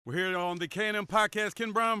We're here on the K&M Podcast.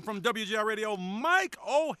 Ken Brown from WGR Radio. Mike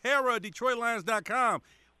O'Hara, DetroitLions.com.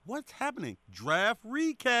 What's happening? Draft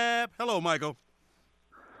recap. Hello, Michael.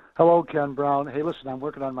 Hello, Ken Brown. Hey, listen, I'm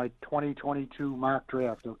working on my 2022 mock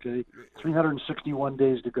draft, okay? 361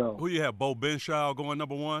 days to go. Who you have, Bo Benshaw going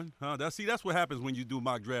number one? Huh? That's what happens when you do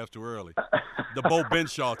mock drafts too early. The Bo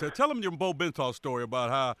Benshaw. Tell them your Bo Benshaw story about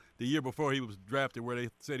how the year before he was drafted, where they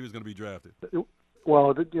said he was going to be drafted.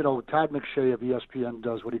 Well, Todd McShay of ESPN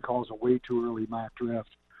does what he calls a way too early mock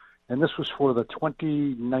draft. And this was for the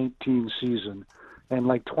 2019 season. And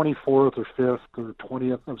like 24th or 5th or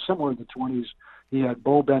 20th, or somewhere in the 20s, he had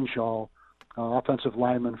Bo Benshaw, offensive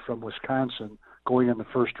lineman from Wisconsin, going in the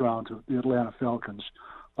first round to the Atlanta Falcons.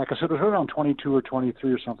 Like I said, it was around 22 or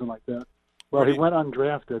 23 or something like that. Well, he went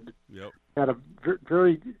undrafted. Yep. Had a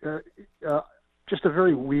just a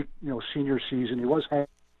very weak, senior season. He was hired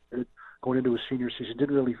going into his senior season,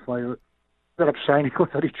 didn't really fire. Ended up signing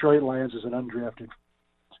with the Detroit Lions as an undrafted.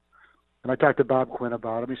 And I talked to Bob Quinn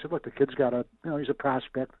about him. He said, look, the kid's got he's a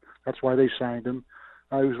prospect. That's why they signed him.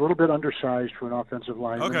 He was a little bit undersized for an offensive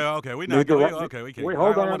lineman. Okay. We can't. Wait,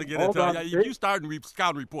 hold on. Want to get into it. You starting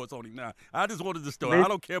scouting reports on him now. I just wanted the story. I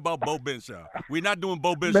don't care about Bo Benshaw. We're not doing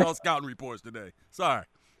Bo Benshaw scouting reports today. Sorry.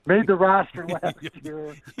 Made the roster last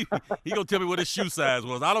year. He gonna tell me what his shoe size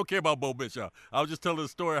was. I don't care about Bo Benshaw. I was just telling the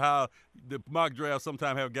story how the mock draft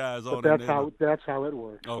sometimes have guys on. But that's how it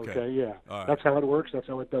works. Okay. Yeah. Right. That's how it works. That's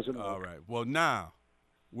how it doesn't work. All right. Well, now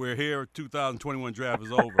we're here. 2021 draft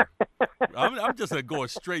is over. I'm just going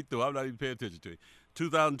straight through. I'm not even paying attention to it.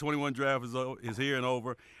 2021 draft is here and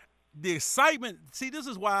over. The excitement. See, this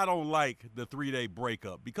is why I don't like the 3-day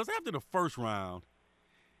breakup, because after the first round,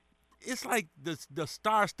 it's like the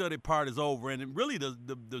star-studded part is over, and really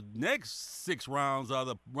the next 6 rounds are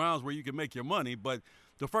the rounds where you can make your money, but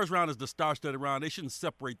the first round is the star-studded round. They shouldn't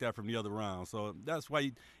separate that from the other rounds. So that's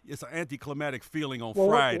why it's an anticlimactic feeling on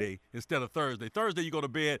Friday instead of Thursday. Thursday you go to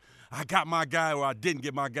bed, I got my guy, or I didn't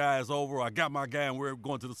get my guy, is over, or I got my guy and we're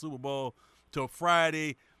going to the Super Bowl. Till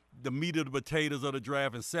Friday, the meat of the potatoes of the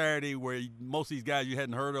draft, and Saturday where most of these guys you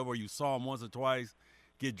hadn't heard of or you saw them once or twice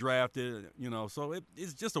get drafted, so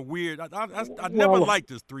it's just a weird. I never liked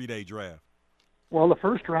this 3-day draft. Well, the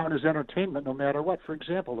first round is entertainment no matter what. For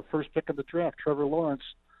example, the first pick of the draft, Trevor Lawrence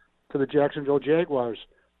to the Jacksonville Jaguars.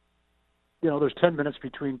 There's 10 minutes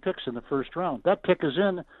between picks in the first round. That pick is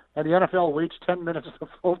in, and the NFL waits 10 minutes, the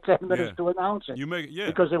full 10 minutes to announce it.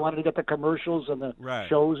 Because they wanted to get the commercials and the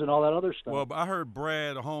shows and all that other stuff. Well, I heard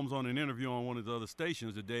Brad Holmes on an interview on one of the other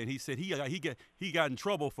stations today, and he said he got in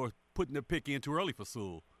trouble for putting the pick in too early for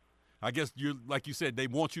Sewell. I guess like you said, they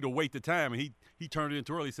want you to wait the time, and he turned it in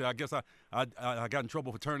too early. He said, I guess I got in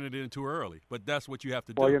trouble for turning it in too early, but that's what you have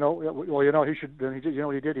to do. He should.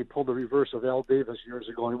 What he did? He pulled the reverse of Al Davis years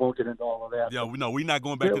ago, and he won't get into all of that. Yeah, we're not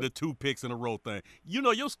going back to the 2 picks in a row thing.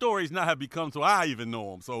 Your stories now have become so I even know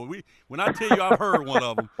them. So when I tell you I've heard one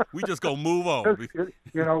of them, we just go move on.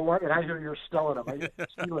 You know what? And I hear you're stealing them.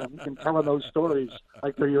 You can tell them those stories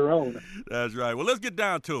like they're your own. That's right. Well, let's get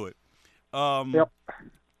down to it.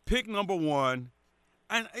 Pick number 1,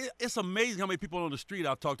 and it's amazing how many people on the street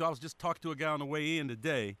I've talked to. I was just talking to a guy on the way in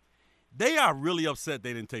today. They are really upset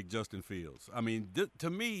they didn't take Justin Fields. I mean, to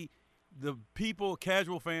me, the people,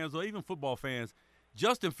 casual fans or even football fans,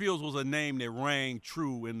 Justin Fields was a name that rang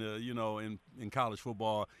true in the in college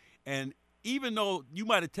football. And even though you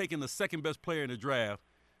might have taken the second best player in the draft,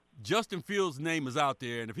 Justin Fields' name is out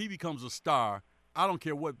there, and if he becomes a star, I don't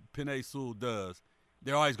care what Penei Sewell does,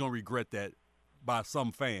 they're always going to regret that by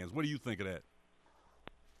some fans. What do you think of that?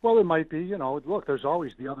 Well, it might be. Look, there's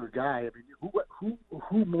always the other guy. I mean,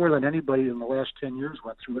 who more than anybody in the last 10 years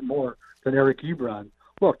went through it more than Eric Ebron?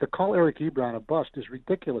 Look, to call Eric Ebron a bust is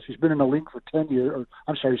ridiculous. He's been in the league for 7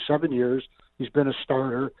 years. He's been a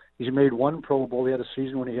starter. He's made 1 Pro Bowl. He had a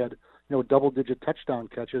season when he had, double-digit touchdown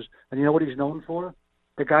catches. And you know what he's known for?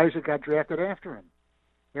 The guys that got drafted after him.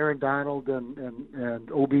 Aaron Donald and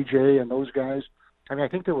OBJ and those guys. I mean, I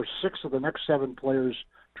think there were 6 of the next 7 players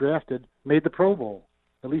drafted made the Pro Bowl,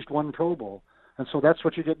 at least 1 Pro Bowl, and so that's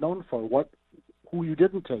what you get known for. Who you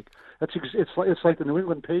didn't take. It's like the New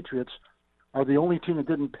England Patriots are the only team that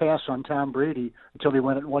didn't pass on Tom Brady until they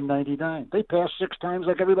went at 199. They passed 6 times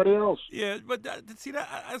like everybody else. Yeah, but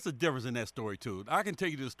that's a difference in that story too. I can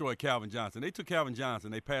take you to the story of Calvin Johnson. They took Calvin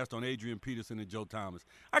Johnson. They passed on Adrian Peterson and Joe Thomas.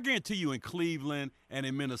 I guarantee you in Cleveland and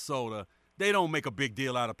in Minnesota, they don't make a big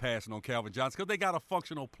deal out of passing on Calvin Johnson because they got a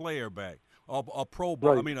functional player back, a Pro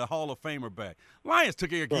Bowl, a Hall of Famer back. Lions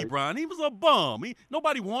took Eric Ebron. He was a bum.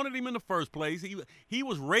 Nobody wanted him in the first place. He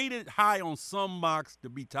was rated high on some mocks to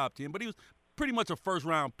be top 10, but he was pretty much a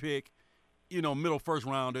first-round pick. middle first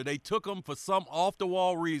rounder. They took him for some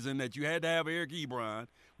off-the-wall reason that you had to have Eric Ebron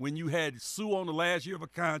when you had Sue on the last year of a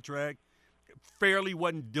contract. Fairley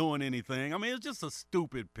wasn't doing anything. I mean, it's just a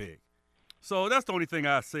stupid pick. So that's the only thing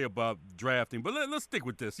I say about drafting. But let's stick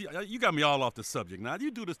with this. You got me all off the subject. Now, you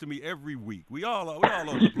do this to me every week. We all over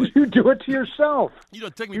the place. You do it to yourself.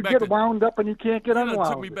 Take me you back. You get wound up and you can't get unwound.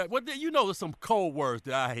 Took me back. Well, there's some cold words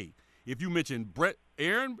that I hate. If you mention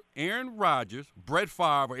Aaron Rodgers, Brett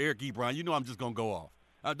Favre, or Eric Ebron, I'm just going to go off.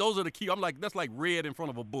 Those are the key. I'm like, that's like red in front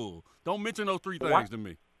of a bull. Don't mention those three things to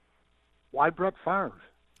me. Why Brett Favre?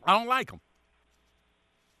 I don't like him.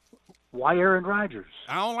 Why Aaron Rodgers?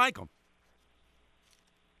 I don't like him.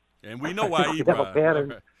 And we know why we have a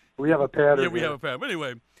pattern. We have a pattern. Yeah, we have a pattern. But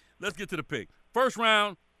anyway, let's get to the pick. First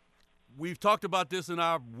round, we've talked about this in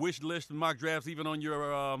our wish list and mock drafts, even on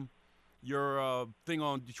your thing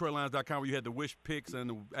on DetroitLions.com where you had the wish picks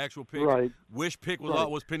and the actual picks. Right. Wish pick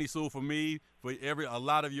was Penny Sewell for me, for a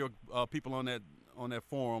lot of your people on that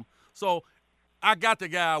forum. So I got the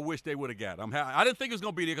guy I wish they would have got. I didn't think it was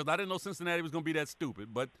going to be there because I didn't know Cincinnati was going to be that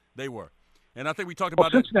stupid, but they were. And I think we talked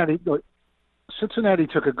about Cincinnati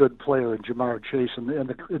took a good player in Jamar Chase, and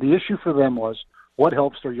the issue for them was what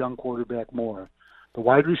helps their young quarterback more, the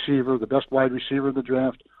wide receiver, the best wide receiver in the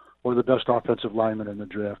draft, or the best offensive lineman in the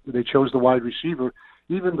draft. They chose the wide receiver,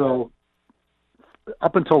 even though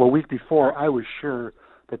up until a week before, I was sure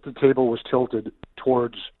that the table was tilted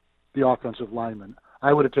towards the offensive lineman.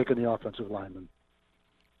 I would have taken the offensive lineman.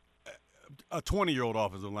 A 20-year-old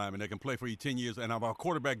offensive lineman that can play for you 10 years, and our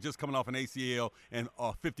quarterback just coming off an ACL and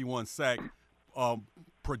a 51 sack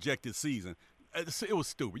projected season. It was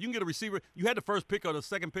stupid. You can get a receiver. You had the first pick or the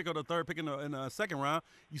second pick or the third pick in the second round.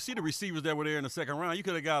 You see the receivers that were there in the second round. You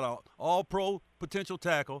could have got an all-pro potential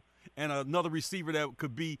tackle and another receiver that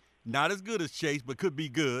could be not as good as Chase but could be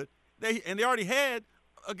good. They already had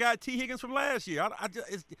a guy, T. Higgins, from last year.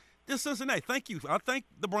 This Cincinnati. Thank you. I thank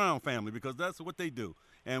the Brown family because that's what they do.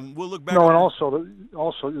 And we'll look back. No, and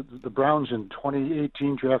also the Browns in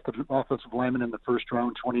 2018 drafted offensive lineman in the first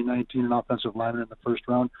round, 2019 an offensive lineman in the first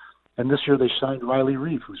round, and this year they signed Riley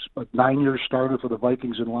Reef, who's a 9-year starter for the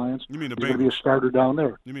Vikings and Lions. You mean the Bengals? He's going to be a starter down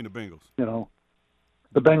there. You mean the Bengals?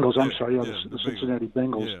 The Bengals. I'm sorry, the Cincinnati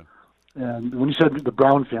Bengals. Yeah. And when you said the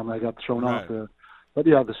Brown family, I got thrown off there. But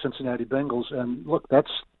yeah, the Cincinnati Bengals, and look,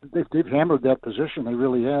 they've hammered that position. They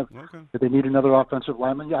really have. Okay. Did they need another offensive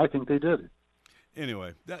lineman? Yeah, I think they did.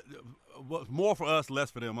 Anyway, that more for us,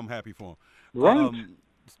 less for them. I'm happy for them. Right.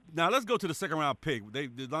 Now let's go to the second round pick.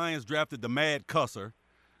 The Lions drafted the Mad Cusser,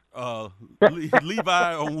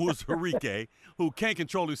 Levi Onwuzurike, who can't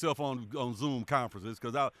control himself on Zoom conferences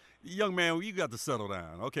because, young man, you got to settle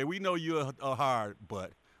down. Okay, we know you're a hard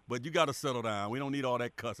butt, but you got to settle down. We don't need all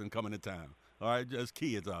that cussing coming to town. All right, there's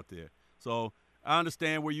kids out there. So I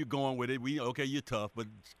understand where you're going with it. You're tough, but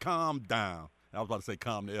calm down. I was about to say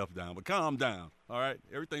calm the F down, but calm down, all right?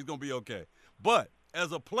 Everything's going to be okay. But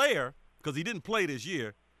as a player, because he didn't play this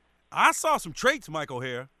year, I saw some traits, Michael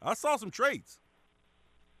Hare. I saw some traits.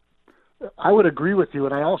 I would agree with you,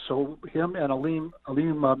 and I also, him and Aleem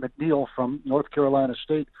McNeil from North Carolina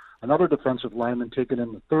State, another defensive lineman taken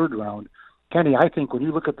in the third round. Kenny, I think when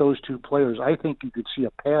you look at those two players, I think you could see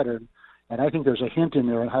a pattern, and I think there's a hint in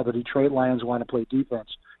there on how the Detroit Lions want to play defense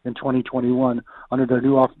in 2021 under their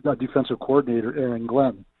new defensive coordinator, Aaron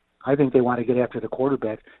Glenn. I think they want to get after the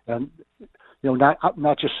quarterback and,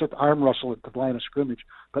 not just sit arm wrestle at the line of scrimmage,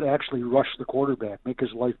 but actually rush the quarterback, make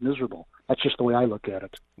his life miserable. That's just the way I look at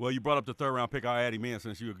it. Well, you brought up the third round pick. I'll add him in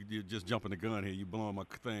since you're just jumping the gun here. You're blowing my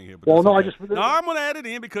thing here. But no, okay. No, I'm going to add it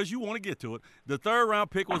in because you want to get to it. The third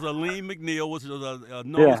round pick was Aleem McNeil, which was a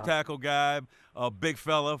nose tackle guy, a big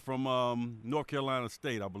fella from North Carolina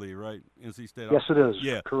State, I believe, right? NC State. Yes, it is.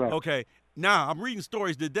 Yeah. Correct. Okay. Now, I'm reading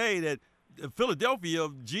stories today that Philadelphia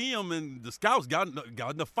GM and the scouts got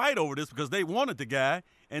in a fight over this because they wanted the guy,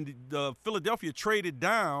 and the Philadelphia traded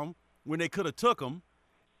down when they could have took him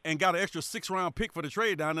and got an extra 6th-round pick for the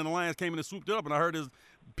trade down, and the Lions came in and swooped it up. And I heard there's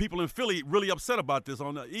people in Philly really upset about this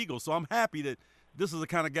on the Eagles. So I'm happy that this is the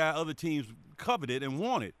kind of guy other teams coveted and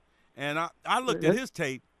wanted. And I looked at his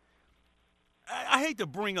tape. I hate to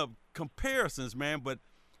bring up comparisons, man, but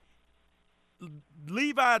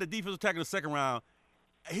Levi, the defensive tackle in the second round,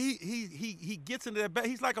 he gets into that.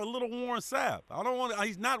 He's like a little Warren Sapp.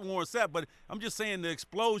 He's not Warren Sapp, but I'm just saying the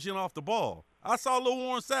explosion off the ball. I saw a little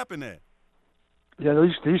Warren Sapp in that. Yeah,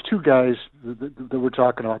 these two guys that we're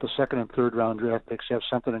talking about, the second and third round draft picks, have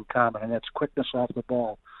something in common, and that's quickness off the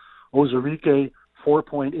ball. Onwuzurike,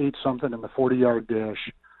 4.8 something in the 40-yard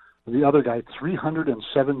dash. The other guy,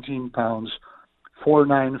 317 pounds,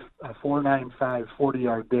 4.95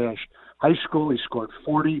 40-yard dash. High school, he scored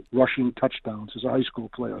 40 rushing touchdowns as a high school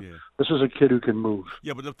player. Yeah. This is a kid who can move.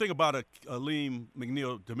 Yeah, but the thing about Aleem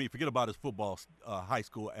McNeil, to me, forget about his football high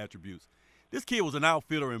school attributes. This kid was an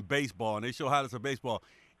outfielder in baseball, and they show highlights of baseball.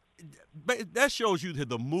 That shows you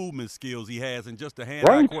the movement skills he has and just the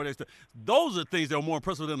hand-eye coordination. Those are things that are more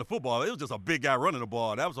impressive than the football. It was just a big guy running the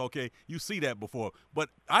ball. That was okay. You see that before. But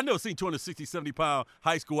I never seen 260, 70-pound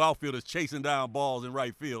high school outfielders chasing down balls in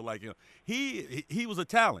right field like him. He was a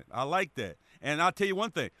talent. I like that. And I'll tell you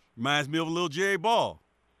one thing. Reminds me of a little Jerry Ball.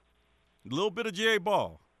 A little bit of Jerry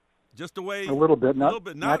Ball. Just the way – A little bit.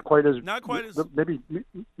 Not quite as –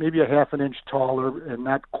 maybe a half an inch taller and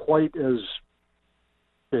not quite as –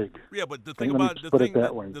 big. Yeah, but the thing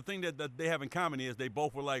that they have in common is they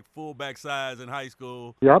both were like fullback size in high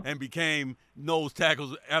school and became nose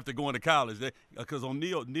tackles after going to college. Because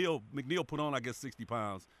McNeil put on, I guess, 60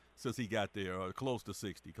 pounds since he got there, or close to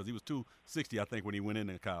 60, because he was 260, I think, when he went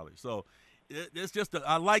into college. So it's just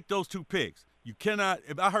I like those two picks. You cannot –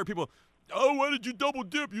 if I heard people, oh, why did you double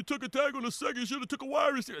dip? You took a tackle in the second. You should have took a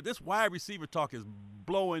wide receiver. This wide receiver talk is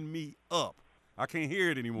blowing me up. I can't hear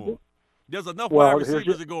it anymore. There's enough wide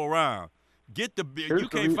receivers to go around. Get the big. You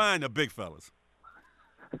can't find the big fellas.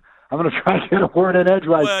 I'm going to try to get a word in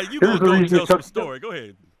edgewise. Well, you going to tell some story. Go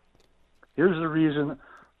ahead. Here's the reason,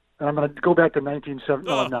 and I'm going to go back to 1970.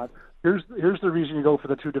 No, I'm not. Here's the reason you go for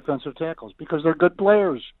the two defensive tackles, because they're good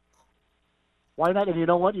players. Why not? And you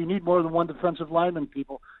know what? You need more than one defensive lineman,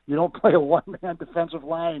 people. You don't play a one-man defensive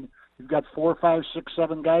line. You've got 4, 5, 6,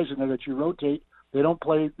 7 guys in there that you rotate. They don't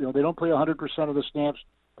play. They don't play 100% of the snaps.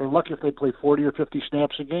 They're lucky if they play 40 or 50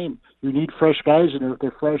 snaps a game. You need fresh guys, and if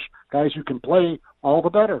they're fresh guys who can play, all the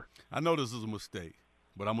better. I know this is a mistake,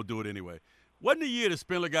 but I'm going to do it anyway. Wasn't the year that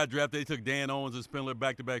Spindler got drafted, they took Dan Owens and Spindler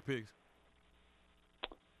back-to-back picks?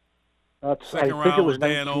 Second round was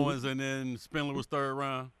Dan Owens, and then Spindler was third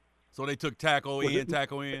round. So they took tackle in. I think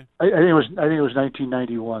it was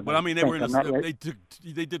 1991. But I mean,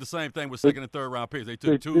 they did the same thing with second and third round picks. They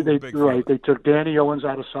took two big fellas. They took Danny Owens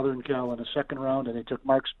out of Southern Cal in the second round, and they took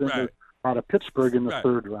Mark Spindler out of Pittsburgh in the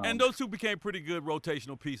third round. And those two became pretty good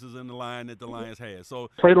rotational pieces in the line that the Lions had. So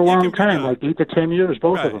played a long time, like 8 to 10 years,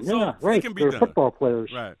 both of them. So yeah, right. They're football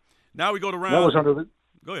players. Right. Now we go to round. That was under the.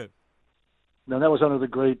 Go ahead. No, that was under the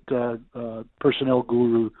great personnel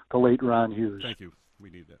guru, the late Ron Hughes. Thank you. We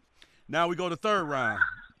need that. Now we go to third round.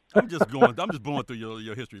 I'm just blowing through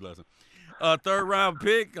your history lesson. Third round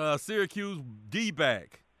pick, Syracuse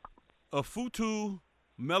D-back, Afutu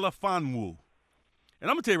Melifonwu. And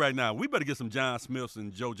I'm going to tell you right now, we better get some John Smiths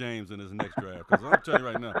and Joe James in this next draft, because I'm telling you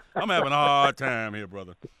right now, I'm having a hard time here,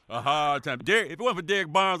 brother. A hard time. If it wasn't for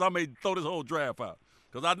Derek Barnes, I may throw this whole draft out,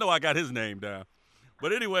 because I know I got his name down.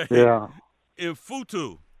 But anyway,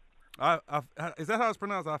 Afutu. Is that how it's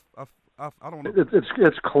pronounced? I don't know.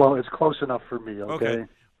 It's close. It's close enough for me. Okay.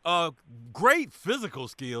 Great physical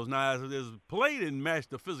skills. Now, his play didn't match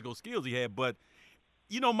the physical skills he had, but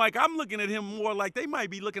Mike, I'm looking at him more like they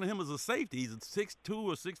might be looking at him as a safety. He's 6'2"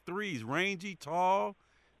 or 6'3". He's rangy, tall,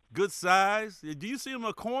 good size. Do you see him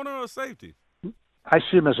a corner or a safety? I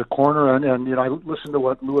see him as a corner, and I listened to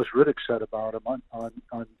what Louis Riddick said about him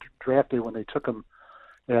on draft day when they took him,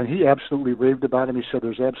 and he absolutely raved about him. He said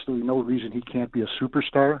there's absolutely no reason he can't be a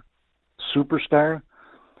superstar,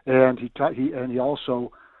 and he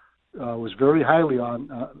also was very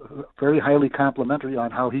highly complimentary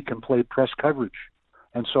on how he can play press coverage.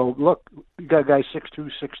 And so, look, you got a guy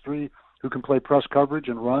 6'2", 6'3", who can play press coverage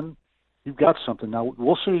and run. You've got something. Now,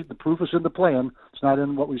 we'll see. The proof is in the playing. It's not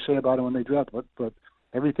in what we say about him when they draft, but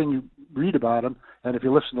everything you read about him, and if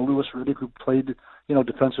you listen to Louis Riddick, who played,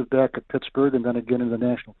 defensive back at Pittsburgh and then again in the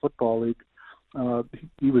National Football League,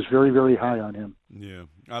 he was very, very high on him. Yeah.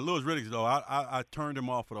 Louis Riddick, though, I turned him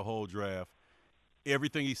off for the whole draft.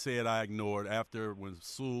 Everything he said, I ignored. After when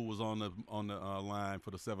Sewell was on the line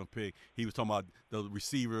for the 7th pick, he was talking about the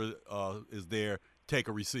receiver is there, take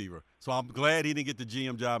a receiver. So I'm glad he didn't get the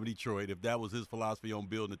GM job in Detroit if that was his philosophy on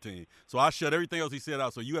building a team. So I shut everything else he said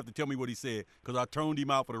out. So you have to tell me what he said, because I turned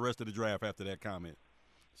him out for the rest of the draft after that comment.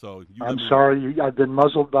 So I'm sorry. I've been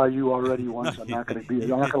muzzled by you already once. I'm not going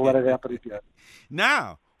to let it happen again.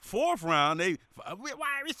 Now, 4th round, wide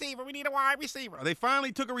receiver. We need a wide receiver. They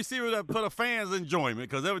finally took a receiver that for the fans' enjoyment,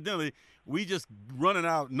 because evidently we just running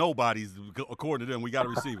out nobodies according to them. We got a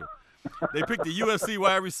receiver. They picked the USC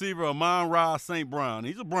wide receiver, Amon-Ra St. Brown.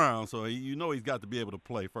 He's a Brown, so he's got to be able to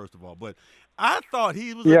play, first of all. But I thought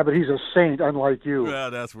he was but he's a Saint, unlike you. Well,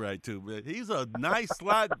 that's right, too. But he's a nice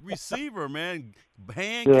slot receiver, man.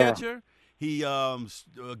 Hand catcher. He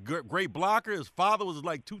great blocker. His father was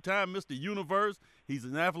like 2-time Mr. Universe. He's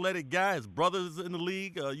an athletic guy. His brother's in the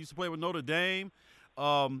league. Used to play with Notre Dame.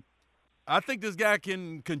 I think this guy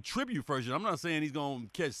can contribute first year. I'm not saying he's going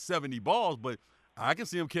to catch 70 balls, but I can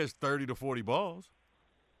see him catch 30 to 40 balls.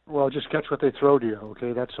 Well, just catch what they throw to you,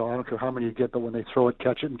 okay? That's all. I don't care how many you get, but when they throw it,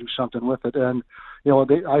 catch it and do something with it. And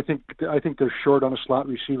I think they're short on a slot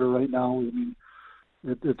receiver right now. I mean,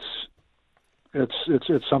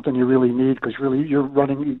 it's something you really need because really you're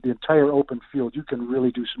running the entire open field. You can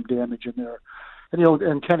really do some damage in there. And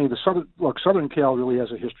and Kenny, Southern Cal really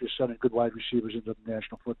has a history of sending good wide receivers into the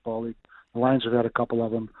National Football League. The Lions have had a couple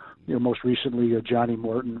of them. Most recently Johnny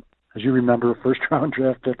Morton, as you remember, a first-round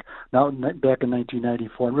draft pick, back in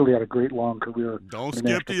 1994, and really had a great long career. Don't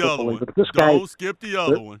skip the other one. Don't skip the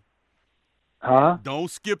other one. Huh? Don't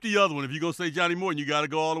skip the other one. If you're going to say Johnny Morton, you got to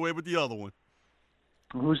go all the way with the other one.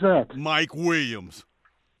 Who's that? Mike Williams.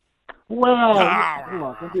 Well,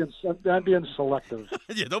 look, I'm being selective.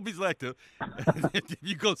 Yeah, don't be selective.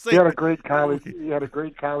 You go say he had a great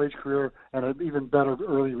college career and an even better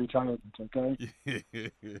early retirement. Okay.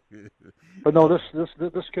 But no,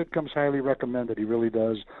 this kid comes highly recommended. He really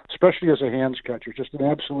does, especially as a hands catcher. Just an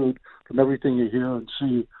absolute, from everything you hear and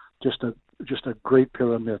see, just a great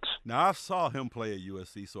pair of mitts. Now, I saw him play at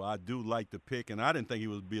USC, so I do like the pick, and I didn't think he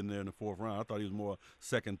was being there in the fourth round. I thought he was more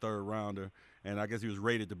second, third rounder, and I guess he was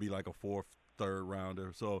rated to be like a fourth, third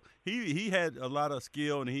rounder. So he had a lot of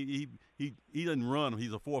skill, and he didn't run.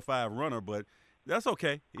 He's a 4.5 runner, but that's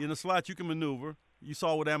okay. In the slot, you can maneuver. You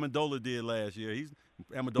saw what Amendola did last year.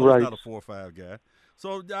 Amendola's not a 4.5 guy.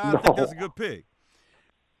 So I think that's a good pick.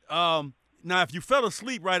 Now, if you fell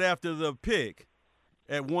asleep right after the pick,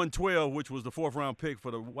 at 112, which was the fourth-round pick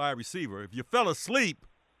for the wide receiver. If you fell asleep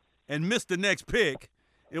and missed the next pick,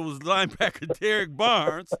 it was linebacker Derek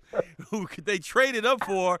Barnes, who they traded up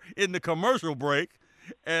for in the commercial break.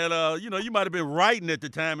 And, you might have been writing at the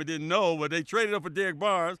time and didn't know, but they traded up for Derek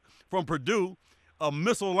Barnes from Purdue, a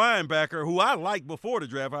missile linebacker who I liked before the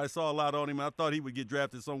draft. I saw a lot on him. I thought he would get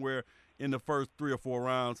drafted somewhere in the first 3 or 4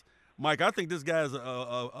 rounds. Mike, I think this guy is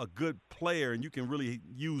a good player, and you can really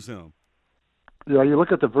use him. Yeah, you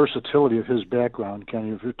look at the versatility of his background,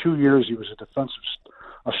 Kenny. For 2 years, he was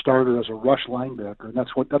a starter as a rush linebacker, and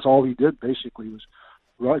that's all he did basically was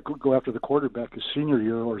go after the quarterback his senior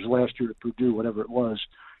year or his last year at Purdue, whatever it was.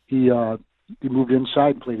 He moved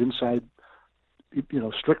inside, played inside,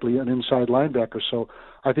 strictly an inside linebacker. So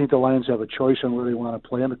I think the Lions have a choice on where they want to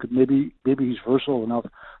play him. It could maybe he's versatile enough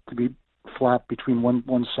to be flopped between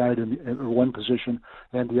one side or one position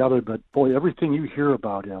and the other. But boy, everything you hear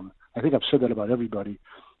about him. I think I've said that about everybody,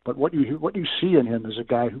 but what you see in him is a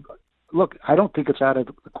guy who, look, I don't think it's out of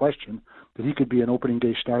the question that he could be an opening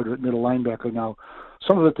day starter at middle linebacker. Now,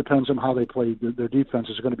 some of it depends on how they play their defense.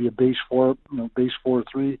 Is it going to be a base 4-3,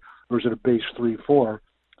 or is it a base 3-4?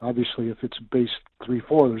 Obviously, if it's base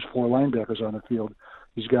 3-4, there's 4 linebackers on the field.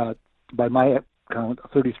 He's got, by my count, a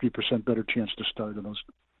 33% better chance to start in those.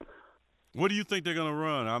 What do you think they're going to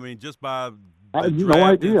run? I mean, just by no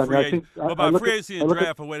idea. By free agency and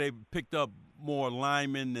draft, where they picked up more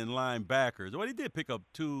linemen than linebackers. Well, they did pick up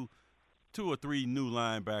two or three new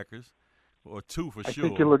linebackers, or 2 for sure. I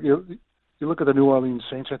think you look at the New Orleans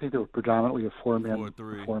Saints. I think they were predominantly a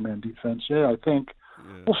four-man defense. Yeah, I think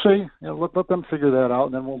we'll see. Let them figure that out,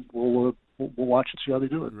 and then we'll watch and see how they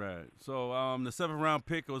do it. Right. So the 7th-round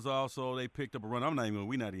pick was also, they picked up a runner.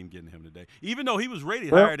 We're not even getting him today, even though he was rated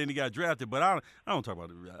higher than he got drafted. But I don't talk about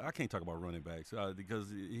it. I can't talk about running backs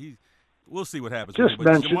because we'll see what happens. Just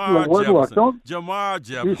mention Jamar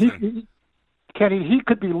Jefferson. Kenny, he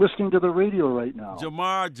could be listening to the radio right now.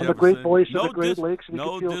 Jamar Jefferson. The great voice of the Great Lakes. And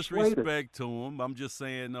no disrespect to him. I'm just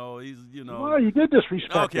saying, he's, Well, you did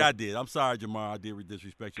disrespect him. Okay, I did. I'm sorry, Jamar. I did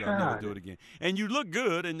disrespect you. I'll never do it again. And you look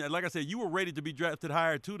good. And like I said, you were rated to be drafted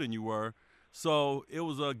higher, too, than you were. So it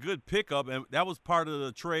was a good pickup. And that was part of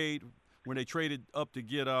the trade when they traded up to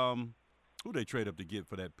get who they traded up to get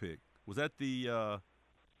for that pick? Was that the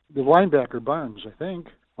linebacker Barnes, I think,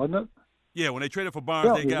 wasn't it? Yeah, when they traded for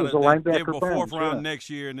Barnes, they got a 4th round next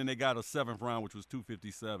year, and then they got a 7th round, which was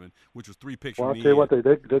 257, which was 3 picks. Well, I'll tell you what,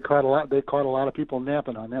 they caught a lot. They caught a lot of people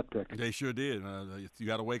napping on that pick. They sure did. You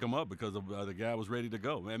got to wake them up because the guy was ready to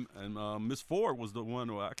go. And Miss Ford was the one.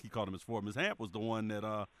 I keep calling her Miss Ford. Miss Hamp was the one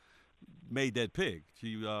that made that pick.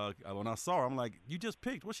 She when I saw her, I'm like, "You just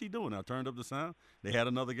picked. What's she doing?" I turned up the sound. They had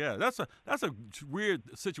another guy. That's a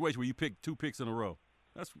weird situation where you pick 2 picks in a row.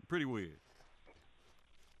 That's pretty weird.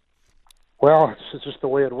 Well, it's just the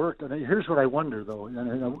way it worked. And here's what I wonder, though, and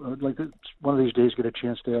I'd like to one of these days get a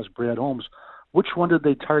chance to ask Brad Holmes, which one did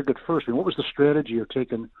they target first? I mean, what was the strategy of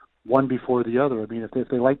taking one before the other? I mean, if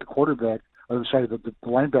they liked the quarterback, sorry, the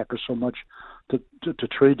linebacker so much to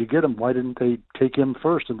trade to get him. Why didn't they take him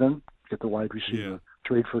first and then get the wide receiver? Yeah.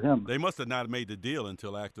 Trade for him. They must have not made the deal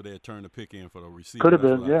until after they had turned the pick in for the receiver. Could have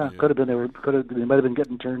been, yeah. Could have been. They might have been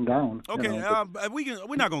getting turned down. Okay,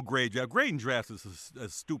 we're not gonna grade draft. Grading drafts is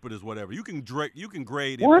as stupid as whatever. You can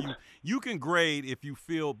grade what? you can grade if you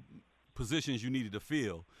feel positions you needed to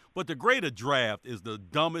fill. But to grade a draft is the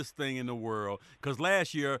dumbest thing in the world. Because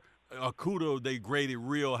last year, Okudah, they graded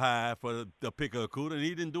real high for the pick of Okudah, and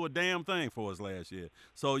he didn't do a damn thing for us last year.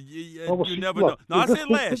 So you never know. No, I said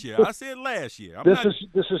last year. I said last year. This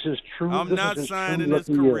is his true. I'm not signing his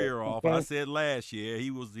career off. Okay? I said last year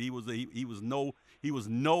he was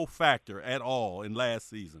no factor at all in last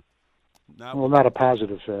season. Now, well, not a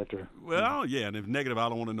positive factor. Well, yeah, and if negative, I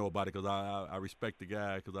don't want to know about it because I respect the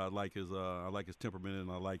guy because I like his temperament and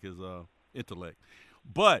I like his intellect.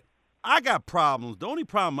 But I got problems. The only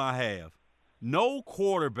problem I have, no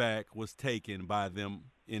quarterback was taken by them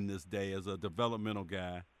in this day as a developmental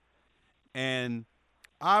guy, and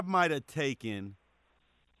I might have taken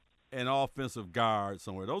an offensive guard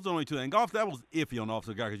somewhere. Those are the only two. And golf, that was iffy on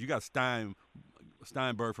offensive guard because you got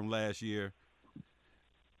Steinberg from last year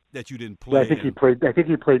that you didn't play. Yeah, I think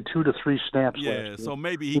he played 2 to 3 snaps. Yeah, last year. so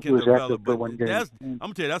maybe he can develop. But one game. I'm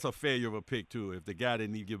gonna tell you, that's a failure of a pick too. If the guy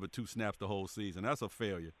didn't even give it 2 snaps the whole season, that's a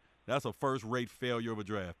failure. That's a first-rate failure of a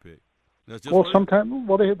draft pick. That's just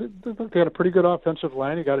they had a pretty good offensive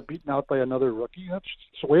line. He got beaten out by another rookie. That's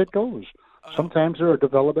the way it goes. Sometimes there are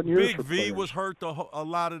development years. Big V was hurt a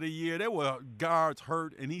lot of the year. There were guards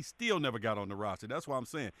hurt, and he still never got on the roster. That's what I'm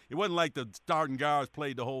saying. It wasn't like the starting guards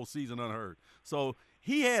played the whole season unhurt. So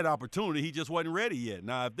he had opportunity. He just wasn't ready yet.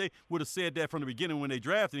 Now, if they would have said that from the beginning when they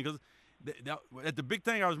drafted him, because at the big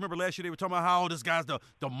thing, I remember last year they were talking about how this guy's the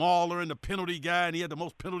mauler and the penalty guy, and he had the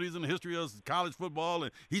most penalties in the history of college football,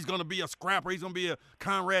 and he's going to be a scrapper. He's going to be a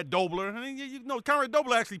Conrad Dobler. I mean, Conrad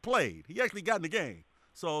Dobler actually played. He actually got in the game.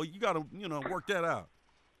 So you got to, work that out.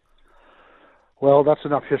 Well, that's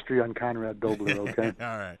enough history on Conrad Dobler, okay?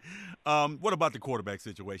 All right. What about the quarterback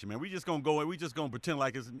situation, man? We just going to go and we just going to pretend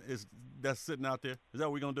like it's that's sitting out there? Is that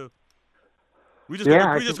what we're going to do? We just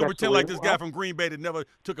gonna pretend like this guy from Green Bay that never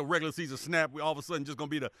took a regular season snap. We all of a sudden just gonna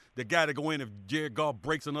be the guy to go in if Jared Goff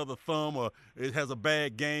breaks another thumb or it has a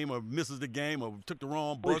bad game or misses the game or took the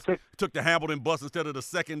wrong bus, took the Hamilton bus instead of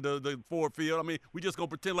the Ford Field. I mean, we just gonna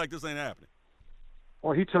pretend like this ain't happening.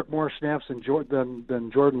 Well, he took more snaps than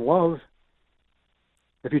Jordan Love.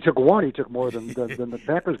 If he took one, he took more than the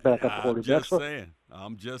Packers' backup quarterback.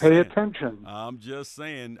 I'm just saying. Pay attention. I'm just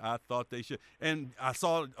saying. I thought they should. And I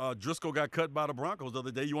saw Driscoll got cut by the Broncos the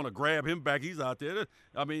other day. You want to grab him back? He's out there.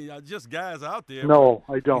 I mean, just guys out there. No,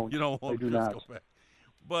 I don't. You don't want Driscoll back.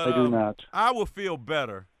 But I do not. I will feel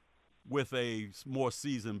better with a more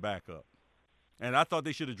seasoned backup. And I thought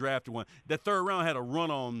they should have drafted one. That third round had a run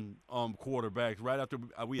on quarterbacks right after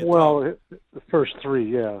we had talked. The first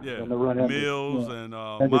 3, yeah. And the run Mills ended,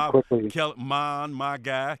 and my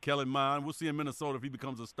guy, Kellen Mond. We'll see in Minnesota if he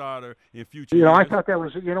becomes a starter in future years. I thought that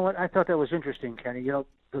was, I thought that was interesting, Kenny. The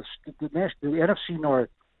NFC North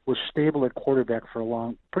was stable at quarterback for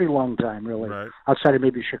a pretty long time, really, right. Outside of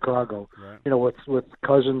maybe Chicago. Right. With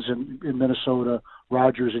Cousins in Minnesota,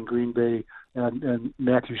 Rodgers in Green Bay, and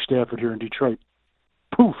Matthew Stafford here in Detroit.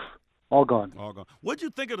 Poof, all gone. All gone. What'd you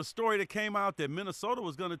think of the story that came out that Minnesota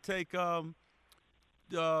was going to take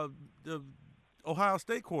the Ohio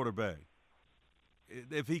State quarterback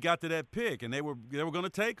if he got to that pick, and they were going to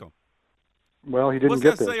take him? Well, he didn't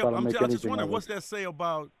get there. I'm just wondering, what's that say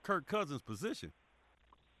about Kirk Cousins' position?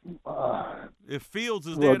 If Fields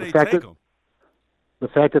is there, they take him. The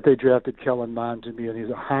fact that they drafted Kellen Mond to me, and he's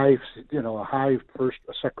a high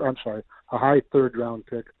third round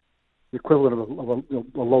pick. The equivalent of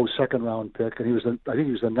a low second round pick, and I think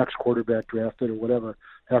he was the next quarterback drafted or whatever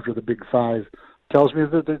after the Big Five. Tells me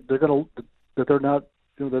that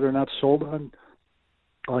they're not sold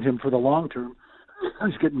on him for the long term.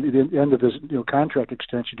 He's getting to the end of his contract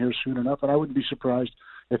extension here soon enough, and I wouldn't be surprised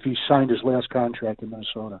if he signed his last contract in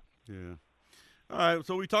Minnesota. Yeah. All right,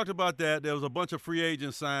 so we talked about that. There was a bunch of free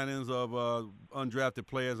agent signings of undrafted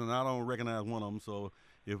players, and I don't recognize one of them. So.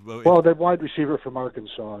 The wide receiver from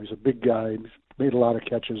Arkansas. He's a big guy. He's made a lot of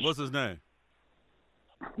catches. What's his name?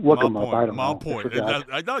 Look him up. I don't know. Mount Point.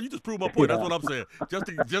 I know you just proved my point. Yeah. That's what I'm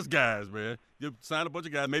saying. Just guys, man. You sign a bunch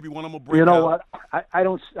of guys. Maybe one of them will break out. What? I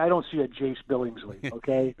don't see a Jace Billingsley.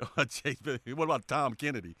 Okay. Jace Billingsley. What about Tom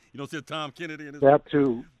Kennedy? You don't see a Tom Kennedy in his? That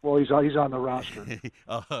too. Well, he's on the roster.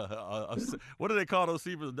 What do they call those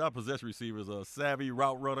receivers? Not possession receivers. A savvy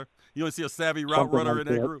route runner. You don't see a savvy route runner in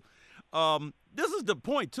that group. This is the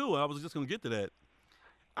point too. I was just going to get to that.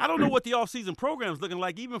 I don't know what the offseason program is looking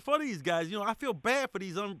like, even for these guys. I feel bad for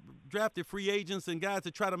these undrafted free agents and guys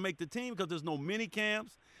that try to make the team because there's no mini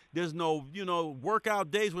camps, there's no workout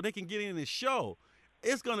days where they can get in and show.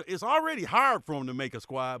 It's already hard for them to make a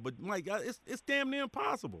squad, but Mike, it's damn near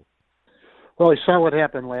impossible. Well, I saw what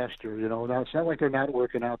happened last year. Now it's not like they're not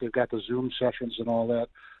working out. They've got the Zoom sessions and all that,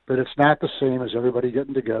 but it's not the same as everybody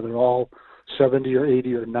getting together, all 70 or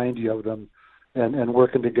 80 or 90 of them, and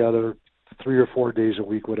working together 3 or 4 days a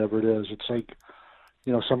week, whatever it is. It's like,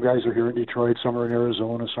 some guys are here in Detroit, some are in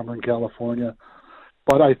Arizona, some are in California.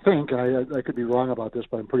 But I think, and I could be wrong about this,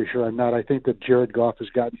 but I'm pretty sure I'm not, I think that Jared Goff has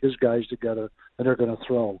got his guys together and they're going to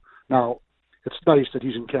throw. Now, it's nice that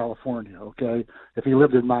he's in California, okay? If he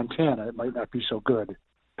lived in Montana, it might not be so good.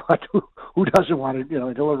 But who doesn't want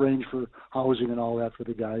to, he'll arrange for housing and all that for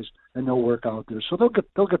the guys, and they'll work out there. So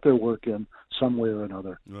they'll get their work in some way or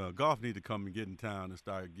another. Well, Goff need to come and get in town and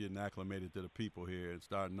start getting acclimated to the people here and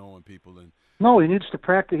start knowing people. And no, he needs to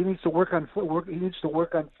practice. He needs to work on He needs to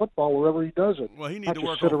work on football wherever he does it. Well, he needs to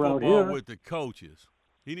work on football with the coaches.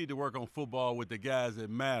 He need to work on football with the guys that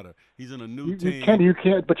matter. He's in a new team. You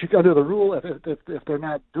can't, but under the rule, if they're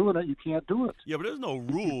not doing it, you can't do it. Yeah, but there's no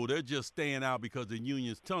rule. They're just staying out because the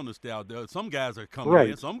union's telling us they're out there. Some guys are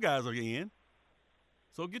coming in. Some guys are in.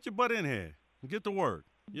 So get your butt in here and get to work,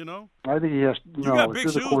 I think he has. You got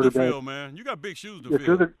big shoes to fill, man. You got big shoes to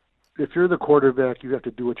fill. If you're the quarterback, you have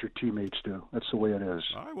to do what your teammates do. That's the way it is.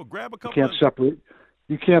 All right, well, grab a couple.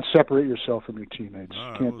 You can't separate yourself from your teammates.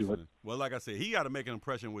 Right, you can't do it. Well, like I said, he got to make an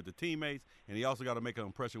impression with the teammates, and he also got to make an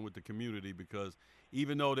impression with the community because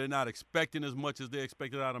even though they're not expecting as much as they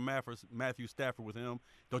expected out of Matthew Stafford with him,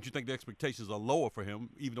 don't you think the expectations are lower for him,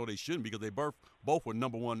 even though they shouldn't because they both were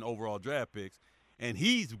number 1 overall draft picks? And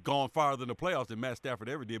he's gone farther in the playoffs than Matt Stafford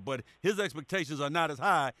ever did. But his expectations are not as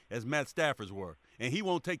high as Matt Stafford's were. And he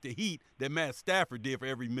won't take the heat that Matt Stafford did for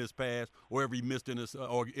every missed pass or every missed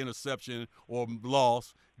interception or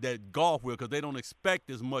loss that Goff will because they don't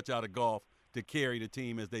expect as much out of Goff to carry the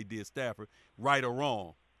team as they did Stafford, right or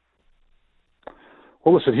wrong.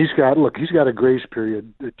 Well, listen, he's got a grace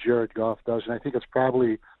period that Jared Goff does, and I think it's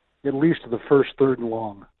probably at least the first third and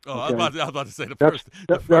long. Oh, okay? I was about to say that's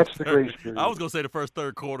the grace period. I was going to say the first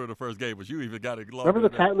third quarter of the first game, but you even got it. Remember the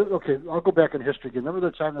time? Okay, I'll go back in history again. Remember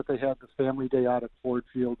the time that they had the family day out at Ford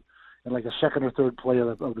Field, and like the second or third play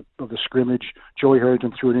of the scrimmage, Joey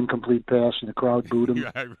Harrington threw an incomplete pass, and the crowd booed him.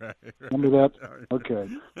 right. Remember that? Okay,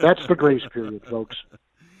 that's the grace period, folks.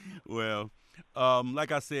 Well.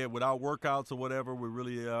 Like I said, without workouts or whatever, we're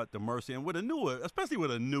really at the mercy. And especially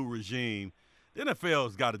with a new regime, the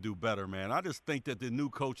NFL's got to do better, man. I just think that the new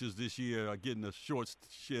coaches this year are getting a short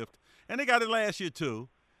shift, and they got it last year too.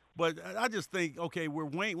 But I just think, okay, we're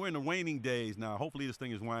in the waning days now. Hopefully this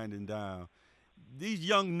thing is winding down. These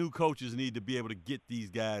young new coaches need to be able to get these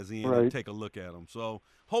guys in and take a look at them. So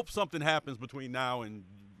hope something happens between now and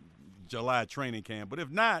July training camp. But if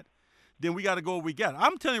not, then we got to go what we got.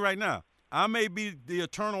 I'm telling you right now, I may be the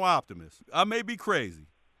eternal optimist. I may be crazy.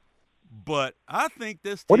 But I think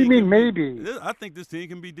this team. What do you mean, maybe? I think this team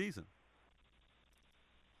can be decent.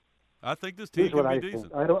 I think this team can be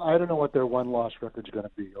decent. I don't know what their win-loss record's going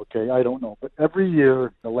to be. Okay, I don't know. But every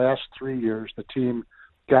year, the last 3 years, the team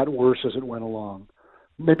got worse as it went along.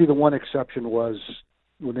 Maybe the one exception was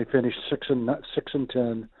when they finished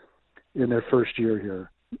 6-10 in their first year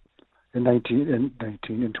here in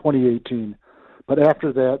 2018. But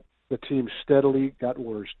after that, the team steadily got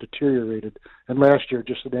worse, deteriorated, and last year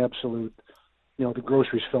just an absolute, the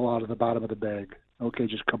groceries fell out of the bottom of the bag. Okay,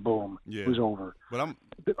 just kaboom, It was over. But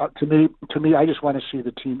to me, I just want to see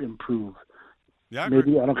the team improve. Yeah,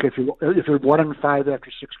 maybe I don't care if you're 1-5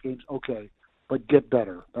 after 6 games. Okay, but get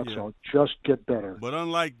better. That's all. Just get better. But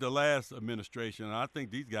unlike the last administration, I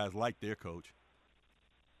think these guys like their coach,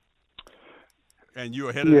 and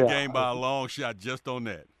you're ahead of the game by a long shot just on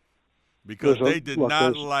that. Because they did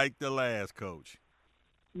not like the last coach.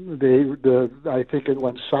 I think it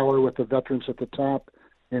went sour with the veterans at the top,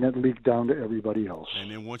 and it leaked down to everybody else.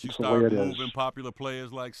 And then once you start moving popular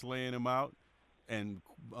players like slaying them out, and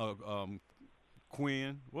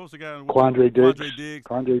Quinn, what was the guy? Quandre Diggs.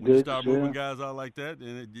 When you start moving guys out like that,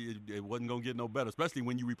 then it wasn't going to get no better, especially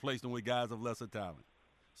when you replace them with guys of lesser talent.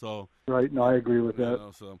 So right, no, I agree with that.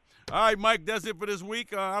 All right, Mike, that's it for this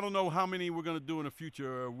week. I don't know how many we're going to do in the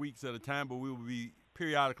future weeks at a time, but we will be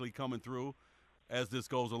periodically coming through as this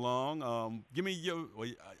goes along. Give me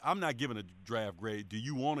I'm not giving a draft grade. Do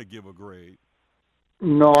you want to give a grade?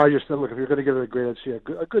 No, I just look, if you're going to give it a grade, I'd say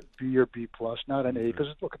a good B or B plus, not an A. Because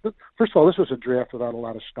look, first of all, this was a draft without a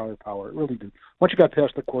lot of star power. It really did. Once you got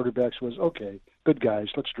past the quarterbacks, it was okay, good guys,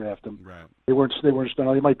 let's draft them. Right. They weren't. They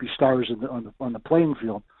might be stars on the playing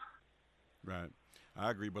field. Right. I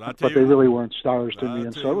agree, but they really weren't stars to me,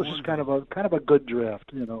 and so it was just thing. kind of a good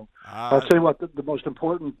draft. I'll tell you what, the most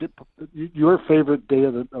important, your favorite day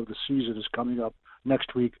of the season is coming up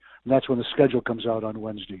next week, and that's when the schedule comes out on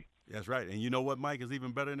Wednesday. That's right. And you know what, Mike, is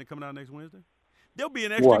even better than it coming out next Wednesday? There'll be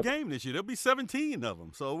an extra game this year. There'll be 17 of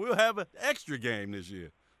them. So we'll have an extra game this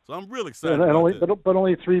year. So I'm real excited but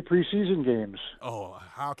only 3 preseason games. Oh,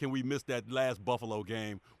 how can we miss that last Buffalo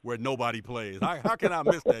game where nobody plays? How can I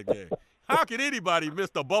miss that game? How can anybody miss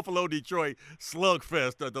the Buffalo-Detroit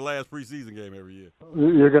slugfest at the last preseason game every year?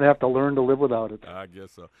 You're going to have to learn to live without it. I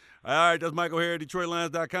guess so. All right, that's Michael Harry,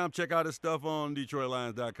 DetroitLions.com. Check out his stuff on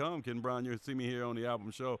DetroitLions.com. Ken Brown, you'll see me here on the Album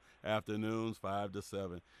Show, afternoons 5 to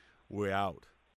 7. We're out.